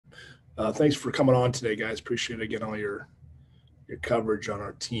Thanks for coming on today, guys. Appreciate it. Again, all your coverage on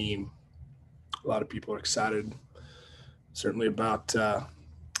our team. A lot of people are excited, certainly about the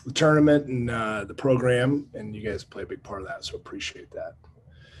tournament and the program, and you guys play a big part of that. So appreciate that.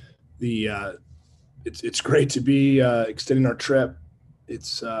 The it's great to be extending our trip.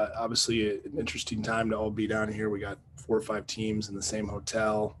 It's obviously an interesting time to all be down here. We got 4 or 5 teams in the same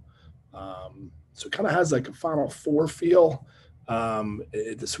hotel, so it kind of has like a Final Four feel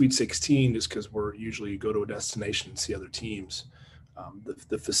at the Sweet 16, just because we're usually go to a destination and see other teams.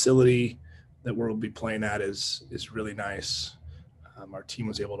 The facility that we'll be playing at is really nice. Our team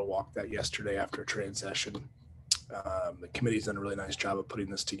was able to walk that yesterday after a training session. The committee's done a really nice job of putting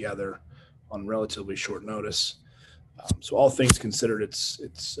this together on relatively short notice. So all things considered,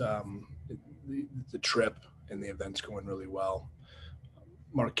 the trip and the event's going really well.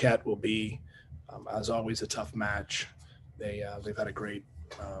 Marquette will be, as always, a tough match. They've had a great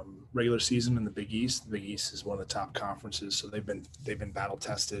regular season in the Big East. The Big East is one of the top conferences, so they've been battle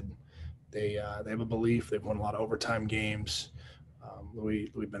tested. They have a belief. They've won a lot of overtime games. Louis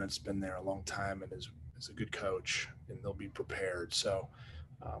Bennett's been there a long time and is a good coach, and they'll be prepared. So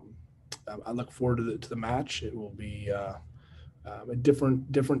I look forward to the match. It will be a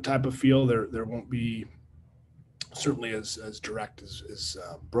different type of feel. There won't be certainly as direct as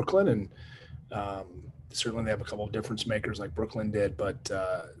Brooklyn, and certainly they have a couple of difference makers like Brooklyn did, but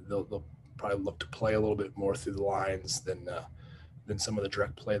they'll probably look to play a little bit more through the lines than some of the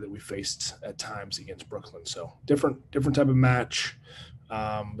direct play that we faced at times against Brooklyn. So different type of match,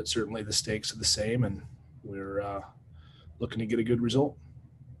 but certainly the stakes are the same, and we're looking to get a good result.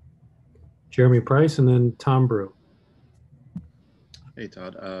 Jeremy Price and then Tom Brew. Hey,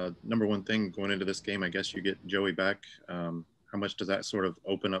 Todd. Number one thing going into this game, I guess you get Joey back. How much does that sort of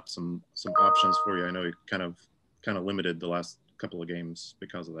open up some options for you? I know you kind of limited the last couple of games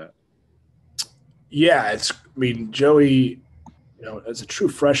because of that. Yeah, Joey, as a true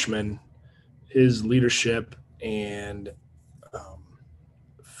freshman, his leadership and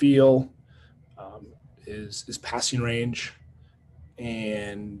feel, his passing range,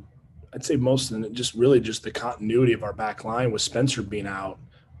 and I'd say most of it, just the continuity of our back line with Spencer being out.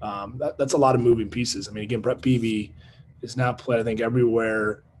 That's a lot of moving pieces. I mean, again, Brett Beebe is now played, I think,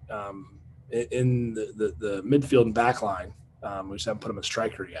 everywhere in the midfield and back line. We just haven't put him a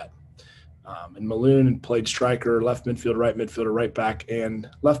striker yet. And Maloon played striker, left midfielder, right back, and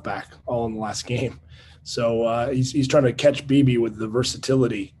left back all in the last game. So he's trying to catch Beebe with the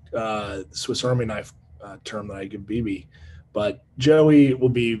versatility, Swiss Army knife term that I give Beebe. But Joey will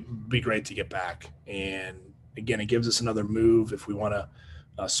be great to get back. And, again, it gives us another move. If we want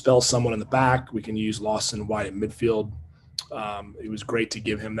to spell someone in the back, we can use Lawson White at midfield. It was great to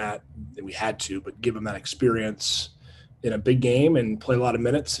give him that. We had to, but give him that experience in a big game and play a lot of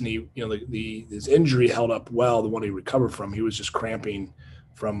minutes. And his injury held up well, the one he recovered from. He was just cramping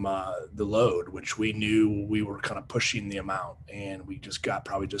from the load, which we knew we were kind of pushing the amount. And we just got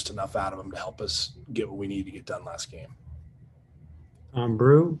probably just enough out of him to help us get what we needed to get done last game.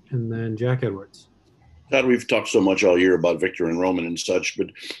 Brew, and then Jack Edwards. Todd, we've talked so much all year about Victor and Roman and such, but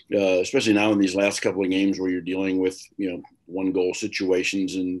especially now in these last couple of games where you're dealing with, one goal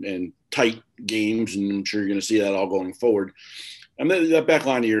situations and tight games, and I'm sure you're going to see that all going forward. And that back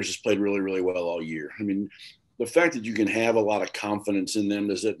line of yours has played really, really well all year. I mean, the fact that you can have a lot of confidence in them,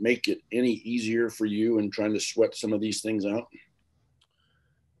 does it make it any easier for you in trying to sweat some of these things out?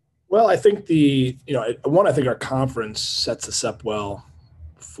 Well, I think I think our conference sets us up well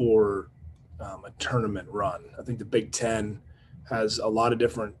for a tournament run. I think the Big Ten has a lot of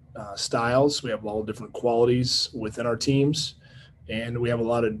different styles. We have a lot of different qualities within our teams, and we have a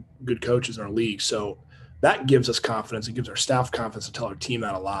lot of good coaches in our league. So that gives us confidence. It gives our staff confidence to tell our team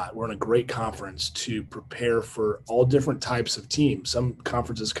that a lot. We're in a great conference to prepare for all different types of teams. Some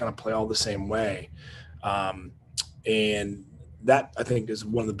conferences kind of play all the same way. And that, I think, is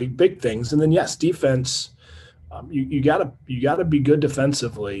one of the big things. And then, yes, defense, you gotta be good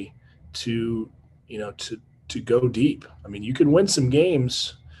defensively to go deep. I mean, you can win some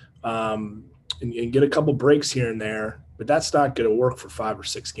games and get a couple breaks here and there, but that's not going to work for 5 or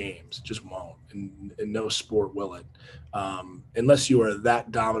 6 games. It just won't, and no sport will it, unless you are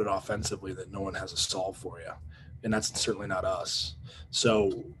that dominant offensively that no one has a solve for you, and that's certainly not us.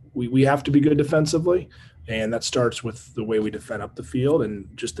 So we have to be good defensively, and that starts with the way we defend up the field and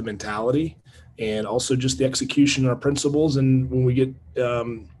just the mentality, and also just the execution of our principles. And when we get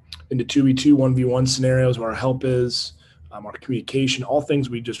into 2v2, 1v1 scenarios where our help is, our communication, all things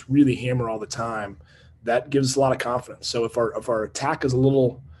we just really hammer all the time, that gives us a lot of confidence. So if our attack is a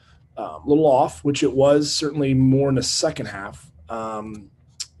little off, which it was certainly more in the second half,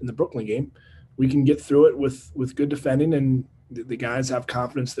 in the Brooklyn game, we can get through it with good defending, and the guys have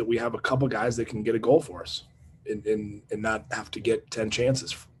confidence that we have a couple guys that can get a goal for us and not have to get 10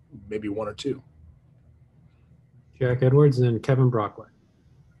 chances, maybe one or two. Jack Edwards and Kevin Brockway.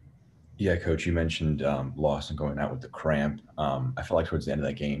 Yeah, Coach, you mentioned Lawson going out with the cramp. I felt like towards the end of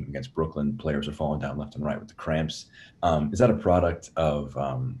that game against Brooklyn, players are falling down left and right with the cramps. Is that a product of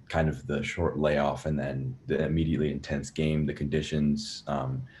kind of the short layoff and then the immediately intense game, the conditions,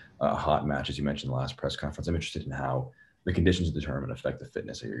 a hot match, as you mentioned in the last press conference? I'm interested in how the conditions of the tournament affect the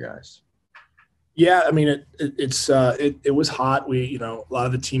fitness of your guys. Yeah, I mean, it was hot. We, a lot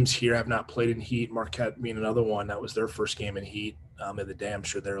of the teams here have not played in heat. Marquette being another one. That was their first game in heat of the day. I'm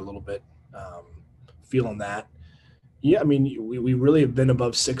sure they're a little bit feeling that. Yeah, I mean, we really have been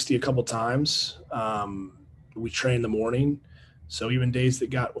above 60 a couple times. We train in the morning, so even days that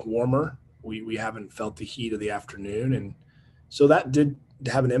got warmer, we haven't felt the heat of the afternoon, and so that did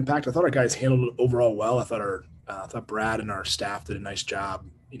have an impact. I thought our guys handled it overall well. I thought Brad and our staff did a nice job,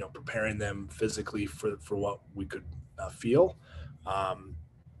 preparing them physically for what we could feel.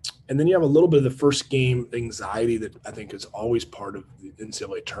 And then you have a little bit of the first game anxiety that I think is always part of the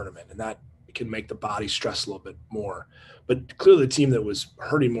NCAA tournament, and that can make the body stress a little bit more. But clearly the team that was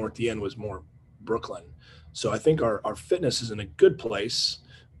hurting more at the end was more Brooklyn. So I think our fitness is in a good place.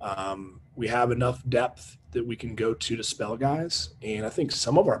 We have enough depth that we can go to spell guys. And I think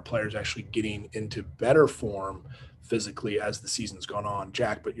some of our players actually getting into better form physically as the season's gone on.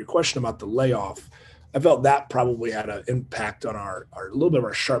 Jack, but your question about the layoff, I felt that probably had an impact on our little bit of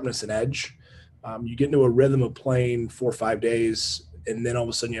our sharpness and edge. You get into a rhythm of playing 4 or 5 days, and then all of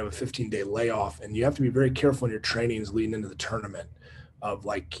a sudden you have a 15-day layoff, and you have to be very careful in your trainings leading into the tournament of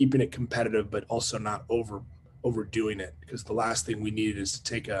like keeping it competitive, but also not overdoing it, because the last thing we needed is to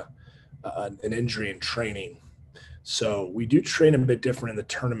take an injury in training. So we do train a bit different in the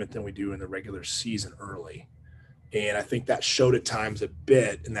tournament than we do in the regular season early. And I think that showed at times a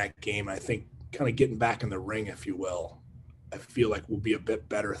bit in that game. I think kind of getting back in the ring, if you will, I feel like we'll be a bit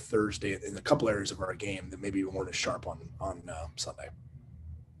better Thursday in a couple areas of our game that maybe we weren't as sharp on Sunday.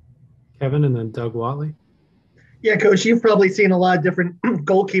 Kevin and then Doug Watley. Yeah, Coach, you've probably seen a lot of different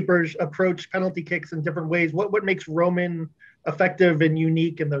goalkeepers approach penalty kicks in different ways. What makes Roman effective and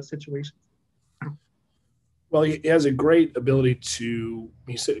unique in those situations? Well, he has a great ability to,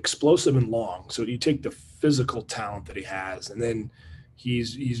 he's explosive and long. So you take the physical talent that he has, and then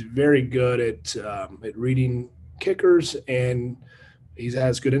he's very good at reading kickers, and he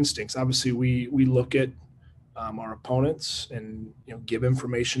has good instincts. Obviously, we look at our opponents and give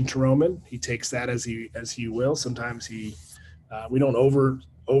information to Roman. He takes that as he will. Sometimes we don't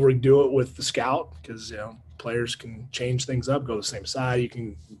overdo it with the scout, because players can change things up, go the same side.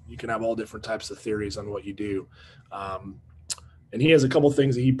 You can have all different types of theories on what you do, and he has a couple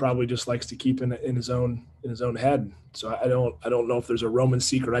things that he probably just likes to keep in his own head. So I don't know if there's a Roman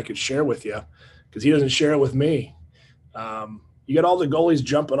secret I could share with you, because he doesn't share it with me. You got all the goalies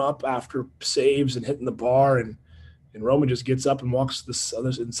jumping up after saves and hitting the bar, and Roman just gets up and walks to the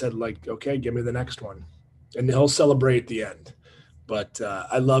others and said, like, okay, give me the next one. And he'll celebrate at the end. But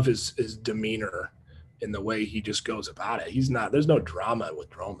I love his demeanor in the way he just goes about it. There's no drama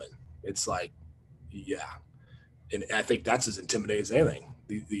with Roman. It's like, yeah. And I think that's as intimidating as anything.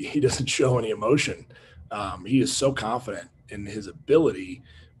 He doesn't show any emotion. He is so confident in his ability,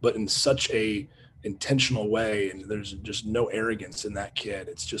 but in such a intentional way, and there's just no arrogance in that kid.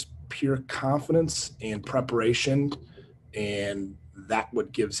 It's just pure confidence and preparation, and that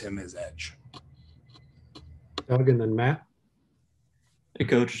what gives him his edge. Doug and then Matt. Hey,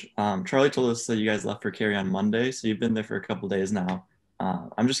 Coach. Charlie told us that you guys left for Cary on Monday, so you've been there for a couple days now.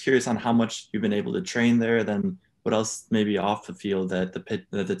 I'm just curious on how much you've been able to train there, then what else maybe off the field that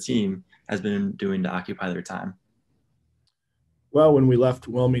the team has been doing to occupy their time. Well, when we left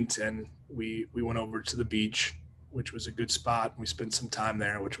Wilmington, we went over to the beach, which was a good spot. We spent some time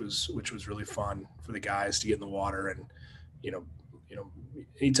there, which was really fun for the guys to get in the water. And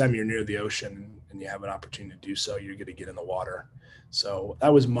anytime you're near the ocean and you have an opportunity to do so, you're going to get in the water. So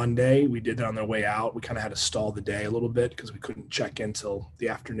that was Monday. We did that on their way out. We kind of had to stall the day a little bit because we couldn't check in till the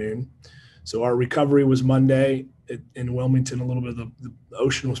afternoon. So our recovery was Monday in Wilmington. A little bit of the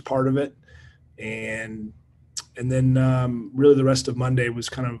ocean was part of it. And then really the rest of Monday was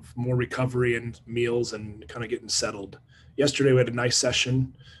kind of more recovery and meals and kind of getting settled. Yesterday we had a nice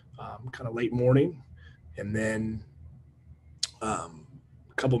session, kind of late morning, and then a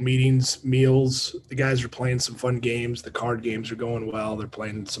couple meetings, meals. The guys are playing some fun games. The card games are going well. They're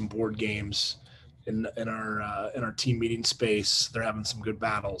playing some board games in our team meeting space. They're having some good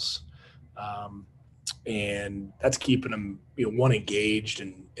battles. And that's keeping them, one, engaged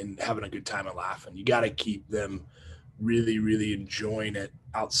and having a good time and laughing. You got to keep them really, really enjoying it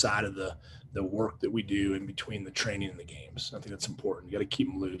outside of the work that we do in between the training and the games. I think that's important. You got to keep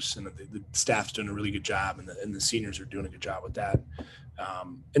them loose, and the staff's doing a really good job, and the seniors are doing a good job with that.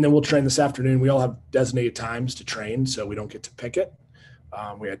 And then we'll train this afternoon. We all have designated times to train, so we don't get to pick it.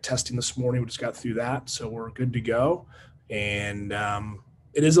 We had testing this morning. We just got through that, so we're good to go. And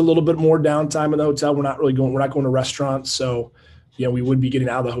it is a little bit more downtime in the hotel. We're not going to restaurants, so we would be getting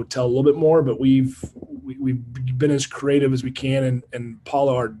out of the hotel a little bit more. But we've been as creative as we can, and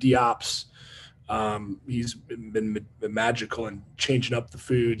Paulo, our DOps, he's been magical in changing up the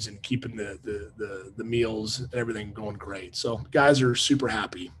foods and keeping the meals and everything going great. So guys are super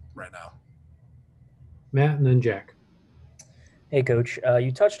happy right now. Matt, and then Jack. Hey, Coach.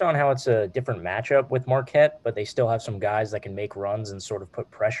 You touched on how it's a different matchup with Marquette, but they still have some guys that can make runs and sort of put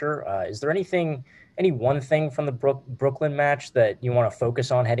pressure. Is there any one thing from the Brooklyn match that you want to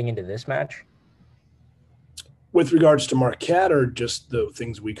focus on heading into this match? With regards to Marquette, or just the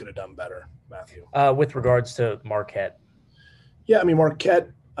things we could have done better, Matthew? With regards to Marquette. Yeah, Marquette,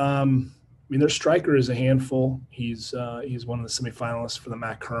 their striker is a handful. He's one of the semifinalists for the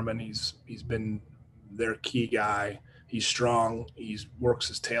Mac Herman. He's been their key guy. He's strong. He works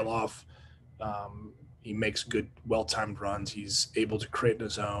his tail off. He makes good, well-timed runs. He's able to create in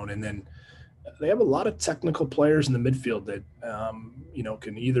his own. And then they have a lot of technical players in the midfield that,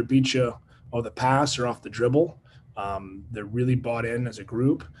 can either beat you off the pass or off the dribble. They're really bought in as a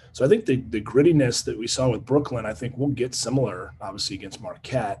group. So I think the grittiness that we saw with Brooklyn, I think we'll get similar, obviously, against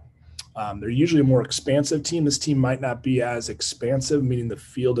Marquette. They're usually a more expansive team. This team might not be as expansive, meaning the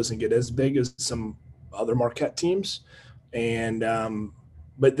field doesn't get as big as some other Marquette teams. And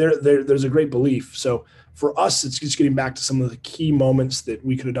but there's a great belief. So for us, it's just getting back to some of the key moments that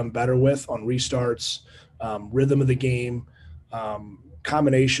we could have done better with on restarts, rhythm of the game,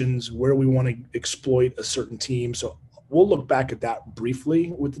 combinations, where we want to exploit a certain team. So we'll look back at that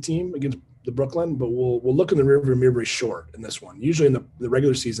briefly with the team against the Brooklyn, but we'll look in the rearview mirror very short in this one. Usually in the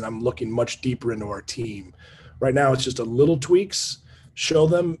regular season, I'm looking much deeper into our team. Right now, it's just a little tweaks, show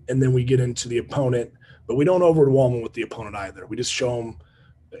them, and then we get into the opponent. But we don't overwhelm them with the opponent either. We just show them,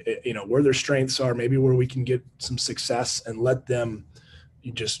 where their strengths are, maybe where we can get some success, and let them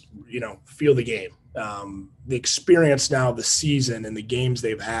just, feel the game. The experience now of the season and the games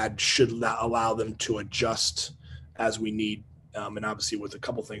they've had should allow them to adjust as we need. And obviously with a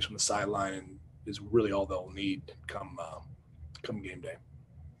couple things from the sideline is really all they'll need come game day.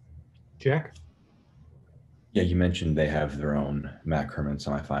 Jack? Yeah, you mentioned they have their own Mac Herman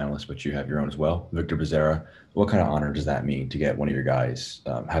semifinalist, but you have your own as well, Victor Becerra. What kind of honor does that mean to get one of your guys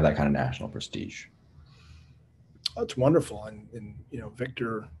have that kind of national prestige? Oh, it's wonderful. And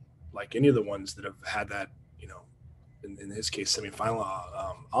Victor, like any of the ones that have had that, in his case, semifinal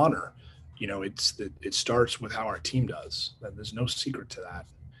honor, it starts with how our team does. There's no secret to that.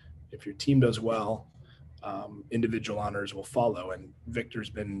 If your team does well, individual honors will follow. And Victor's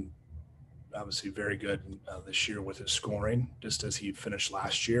been obviously very good this year with his scoring, just as he finished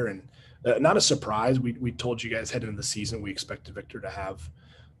last year. And not a surprise. We told you guys heading into the season we expected Victor to have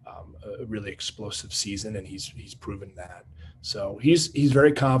a really explosive season, and he's proven that. So he's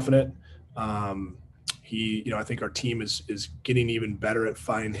very confident. I think our team is getting even better at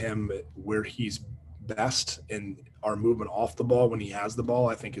finding him where he's best, and our movement off the ball when he has the ball,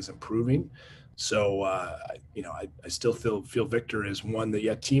 I think, is improving. So, I still feel Victor is one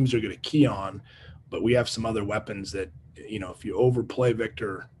that, teams are going to key on, but we have some other weapons that, if you overplay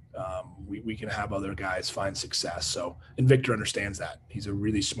Victor, we can have other guys find success. So, and Victor understands that. He's a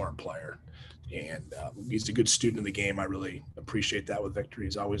really smart player, and he's a good student of the game. I really appreciate that with Victor.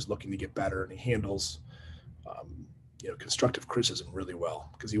 He's always looking to get better, and he handles, constructive criticism really well,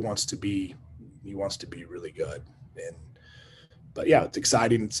 because he wants to be really good. But yeah, it's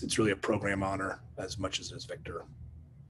exciting. It's really a program honor as much as it is Victor.